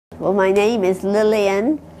Well, my name is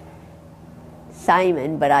Lillian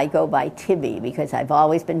Simon, but I go by Tibby because I've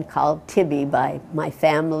always been called Tibby by my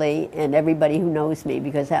family and everybody who knows me,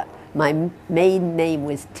 because my maiden name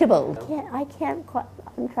was Tybalt. I can't quite,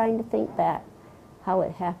 I'm trying to think back how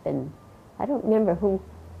it happened. I don't remember who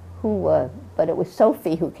but it was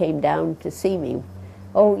Sophie who came down to see me.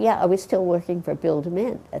 Oh yeah, I was still working for Bill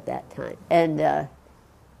DeMint at that time. And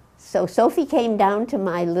so Sophie came down to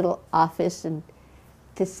my little office and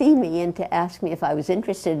to see me and to ask me if I was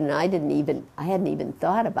interested, and I hadn't even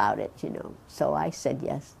thought about it, you know. So I said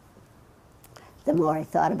yes. The more I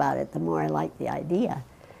thought about it, the more I liked the idea.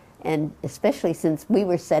 And especially since we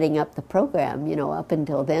were setting up the program, you know, up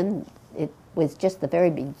until then, it was just the very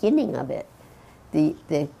beginning of it.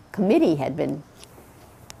 The committee had been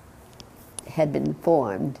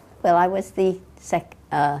formed. Well, I was the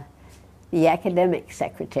academic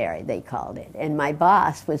secretary, they called it, and my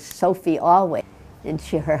boss was Sophie Alway. And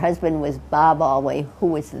her husband was Bob Alway, who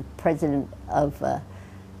was the president of the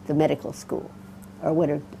medical school, or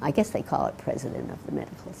what I guess they call it president of the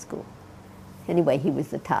medical school. Anyway, he was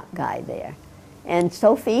the top guy there. And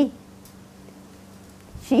Sophie,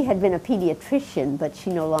 she had been a pediatrician, but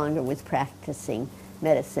she no longer was practicing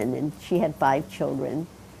medicine, and she had 5 children.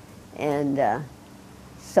 And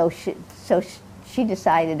so she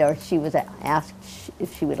decided, or she was asked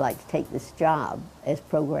if she would like to take this job as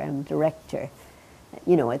program director,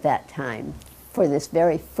 you know, at that time, for this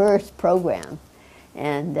very first program.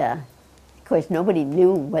 And of course, nobody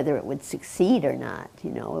knew whether it would succeed or not, you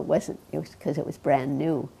know. It was because it was brand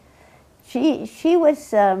new. She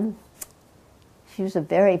was a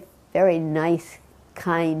very, very nice,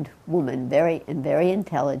 kind woman, very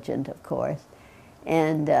intelligent, of course.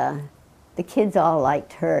 And the kids all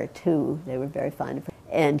liked her too. They were very fond of her.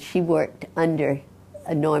 And she worked under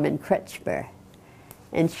Norman Kretschmer.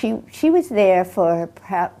 And she was there for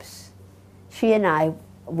perhaps, she and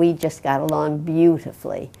we just got along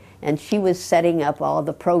beautifully. And she was setting up all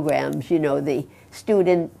the programs, you know, the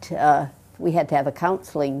student, we had to have a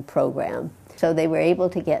counseling program. So they were able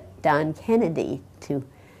to get Don Kennedy to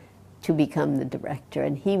become the director,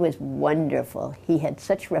 and he was wonderful. He had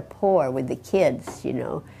such rapport with the kids, you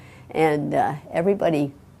know, and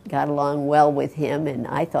everybody got along well with him, and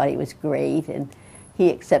I thought he was great, and he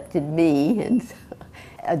accepted me, and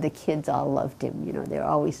the kids all loved him, you know.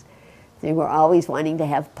 They were always wanting to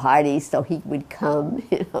have parties so he would come,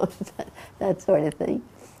 you know, that sort of thing.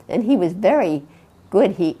 And he was very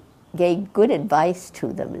good. He gave good advice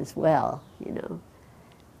to them as well, you know.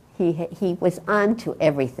 He was on to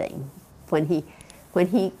everything. When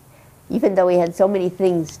he, even though he had so many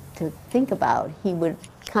things to think about, he would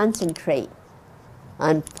concentrate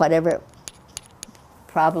on whatever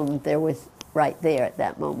problem there was right there at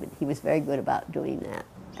that moment. He was very good about doing that.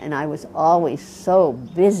 And I was always so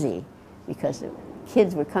busy because the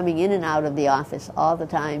kids were coming in and out of the office all the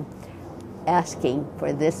time asking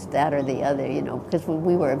for this, that, or the other, you know, because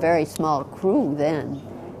we were a very small crew then.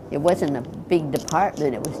 It wasn't a big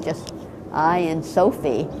department. It was just I and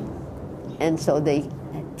Sophie. And so they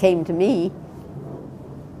came to me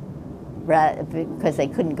because they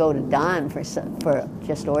couldn't go to Don for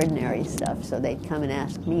just ordinary stuff, so they'd come and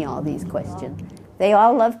ask me all these questions. They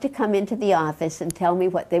all loved to come into the office and tell me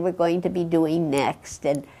what they were going to be doing next,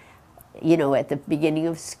 and, you know, at the beginning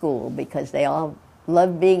of school, because they all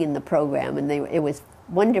loved being in the program, and it was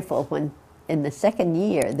wonderful when in the second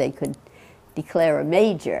year they could declare a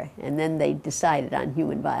major, and then they decided on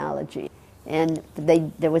human biology. And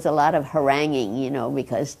there was a lot of haranguing, you know,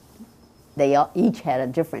 because they each had a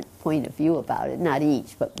different point of view about it. Not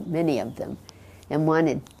each, but many of them, and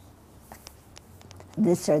wanted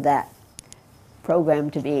this or that program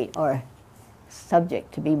to be, or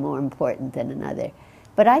subject to be, more important than another.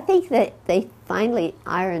 But I think that they finally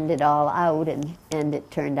ironed it all out, and it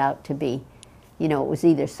turned out to be, you know, it was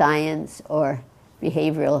either science or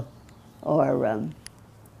behavioral or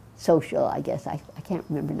social, I guess. I can't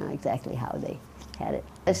remember now exactly how they had it.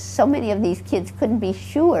 So many of these kids couldn't be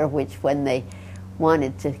sure which one they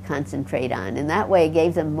wanted to concentrate on, and that way it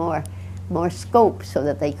gave them more scope so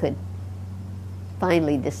that they could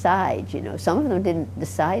finally decide, you know. Some of them didn't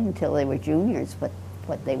decide until they were juniors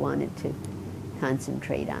what they wanted to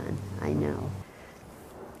concentrate on, I know.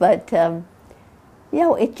 But, you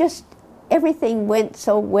know, it just, everything went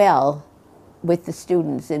so well with the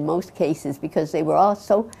students in most cases because they were all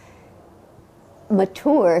so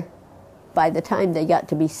mature by the time they got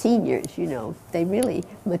to be seniors, you know. They really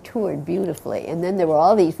matured beautifully. And then there were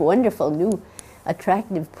all these wonderful new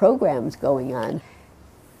attractive programs going on.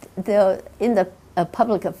 In the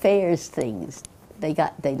public affairs things, they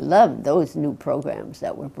loved those new programs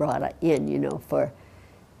that were brought in, you know, for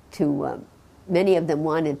many of them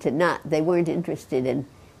wanted to not, they weren't interested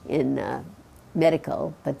in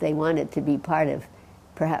medical, but they wanted to be part of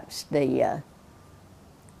perhaps the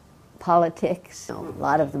politics. A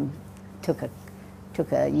lot of them took a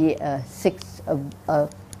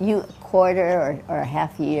quarter or a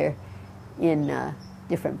half year in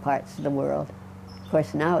different parts of the world. Of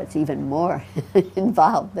course, now it's even more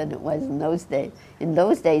involved than it was in those days. In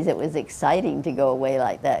those days, it was exciting to go away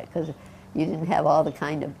like that because you didn't have all the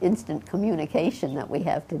kind of instant communication that we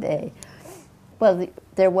have today. Well,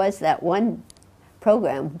 there was that one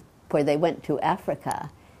program where they went to Africa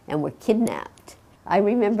and were kidnapped. I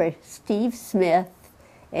remember Steve Smith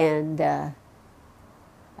and I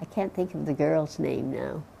can't think of the girl's name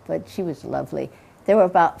now, but she was lovely. There were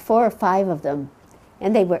about 4 or 5 of them,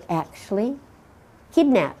 and they were actually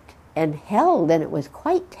kidnapped and held, and it was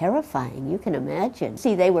quite terrifying, you can imagine.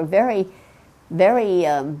 See, they were very, very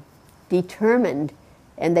determined,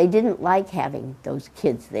 and they didn't like having those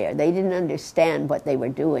kids there. They didn't understand what they were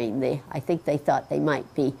doing. I think they thought they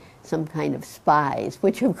might be some kind of spies,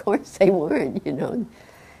 which of course they weren't, you know.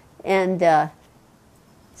 And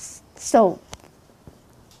so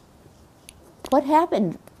what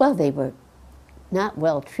happened? Well, they were not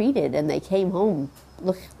well treated, and they came home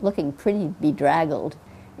looking pretty bedraggled,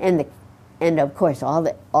 and of course all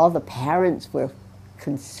the parents were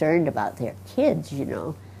concerned about their kids, you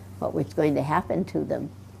know, what was going to happen to them.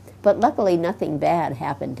 But luckily nothing bad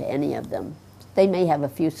happened to any of them. They may have a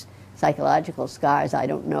few psychological scars, I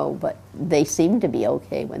don't know, but they seemed to be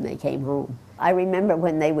okay when they came home. I remember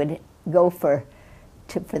when they would go for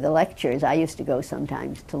the lectures, I used to go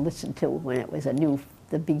sometimes to listen to when it was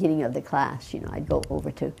the beginning of the class, you know, I'd go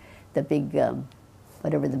over to the big,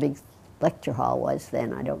 whatever the big lecture hall was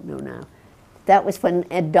then, I don't know now. That was when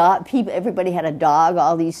everybody had a dog,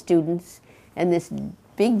 all these students, and this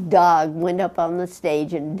big dog went up on the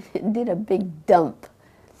stage and did a big dump.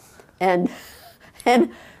 And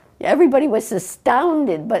everybody was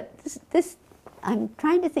astounded, but this I'm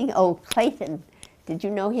trying to think, oh, Clayton, did you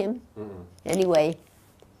know him? Mm-mm. Anyway,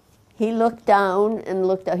 he looked down and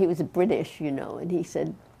looked up, he was British, you know, and he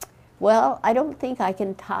said, well, I don't think I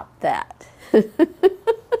can top that.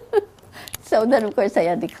 So then, of course, I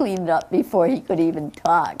had to clean it up before he could even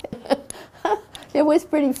talk. It was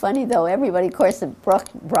pretty funny, though. Everybody, of course,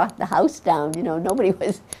 brought the house down. You know, nobody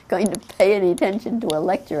was going to pay any attention to a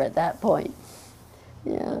lecture at that point.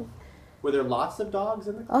 Yeah. Were there lots of dogs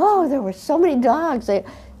in the class? Oh, there were so many dogs.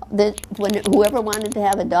 Whoever wanted to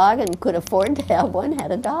have a dog and could afford to have one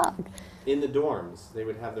had a dog. In the dorms, they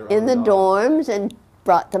would have their own in the dogs. dorms, and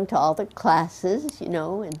brought them to all the classes, you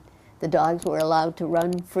know, and the dogs were allowed to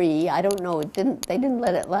run free. I don't know, they didn't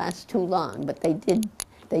let it last too long, but they did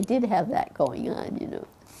have that going on, you know.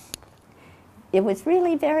 It was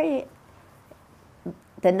really the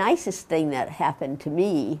nicest thing that happened to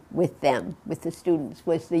me with them, with the students,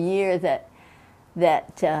 was the year that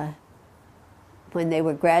when they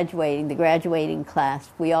were graduating, the graduating class,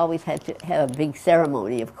 we always had to have a big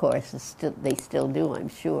ceremony, of course, they still do, I'm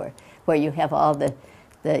sure, where you have all the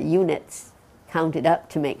units counted up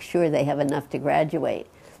to make sure they have enough to graduate.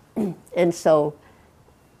 And so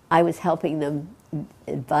I was helping them,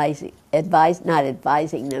 not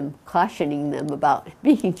advising them, cautioning them about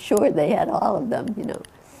being sure they had all of them, you know.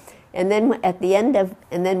 And then at the end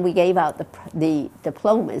and then we gave out the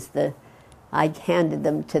diplomas. I handed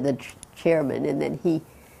them to the chairman, and then he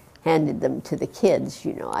handed them to the kids,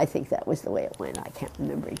 you know. I think that was the way it went. I can't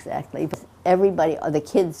remember exactly. But everybody, the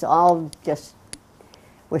kids all just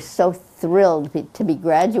were so thrilled to be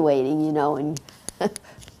graduating, you know, and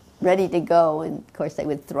ready to go. And of course, they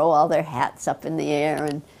would throw all their hats up in the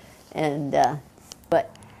air,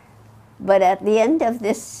 but at the end of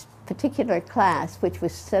this particular class, which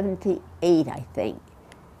was 78, I think,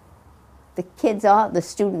 the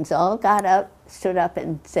students all got up, stood up,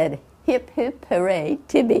 and said, "Hip hip hooray,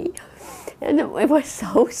 Tibby," and it was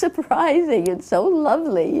so surprising and so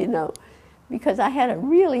lovely, you know, because I had a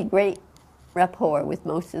really great rapport with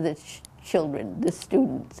most of the children, the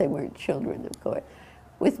students. They weren't children, of course,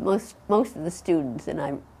 with most of the students, and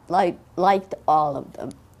I liked all of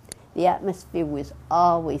them. The atmosphere was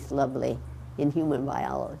always lovely in human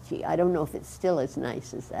biology. I don't know if it's still as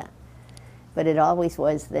nice as that, but it always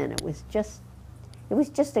was then. It was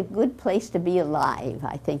just a good place to be alive,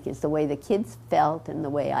 I think, is the way the kids felt and the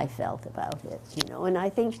way I felt about it, you know. And I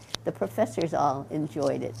think the professors all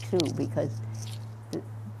enjoyed it too, because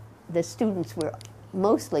the students were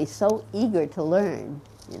mostly so eager to learn,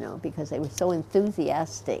 you know, because they were so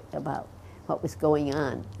enthusiastic about what was going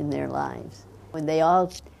on in their lives. When they all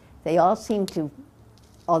seemed to,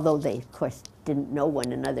 although they, of course, didn't know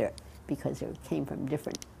one another because they came from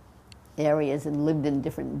different areas and lived in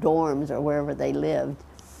different dorms or wherever they lived.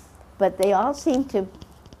 But they all seemed to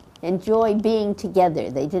enjoy being together.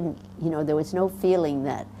 They didn't, there was no feeling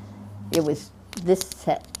that it was this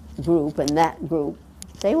group and that group.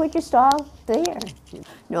 They were just all there.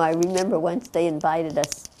 I remember once they invited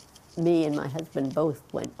us, me and my husband both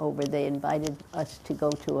went over. They invited us to go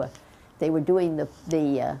to they were doing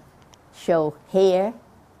the show Hair.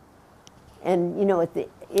 And,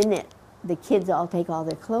 in it, the kids all take all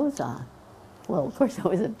their clothes off. Well, of course, that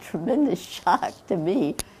was a tremendous shock to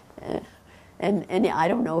me. And I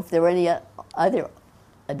don't know if there were any other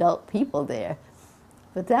adult people there.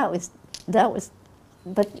 But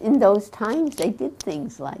but in those times, they did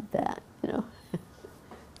things like that, It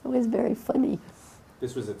was very funny.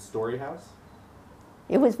 This was at Story House?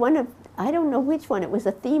 It was one of, I don't know which one, it was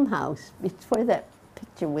a theme house. It's for that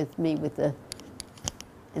picture with me with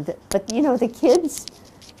but the kids,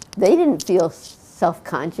 they didn't feel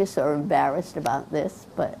self-conscious or embarrassed about this,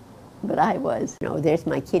 but I was. There's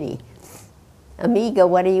my kitty. Amiga,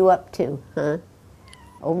 what are you up to, huh?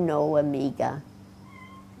 Oh no, Amiga.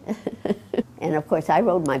 And of course, I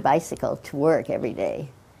rode my bicycle to work every day.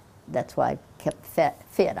 That's why I kept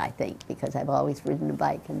fit, I think, because I've always ridden a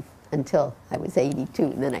bike until I was 82,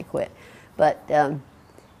 and then I quit. But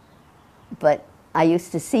I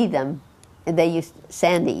used to see them, and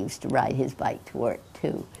Sandy used to ride his bike to work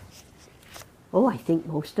too. Oh, I think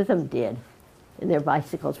most of them did. And their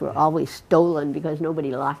bicycles were always stolen because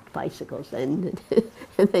nobody locked bicycles then.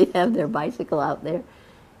 And they'd have their bicycle out there.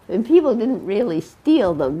 And people didn't really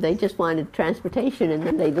steal them. They just wanted transportation, and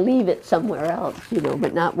then they'd leave it somewhere else,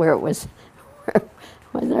 but not where it was. I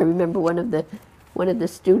remember one of the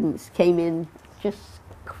students came in just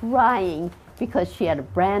crying because she had a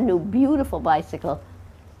brand new, beautiful bicycle,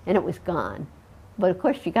 and it was gone. But of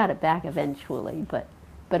course, she got it back eventually. But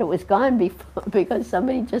it was gone before because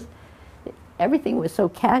somebody everything was so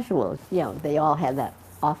casual. They all had that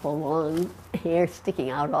awful long hair sticking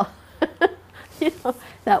out all.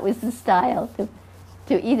 That was the style,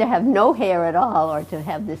 to either have no hair at all or to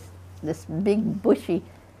have this big bushy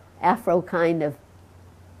afro kind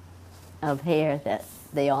of hair that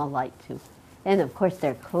they all liked to. And of course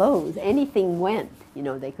their clothes, anything went.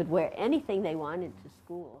 They could wear anything they wanted to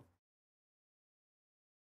school.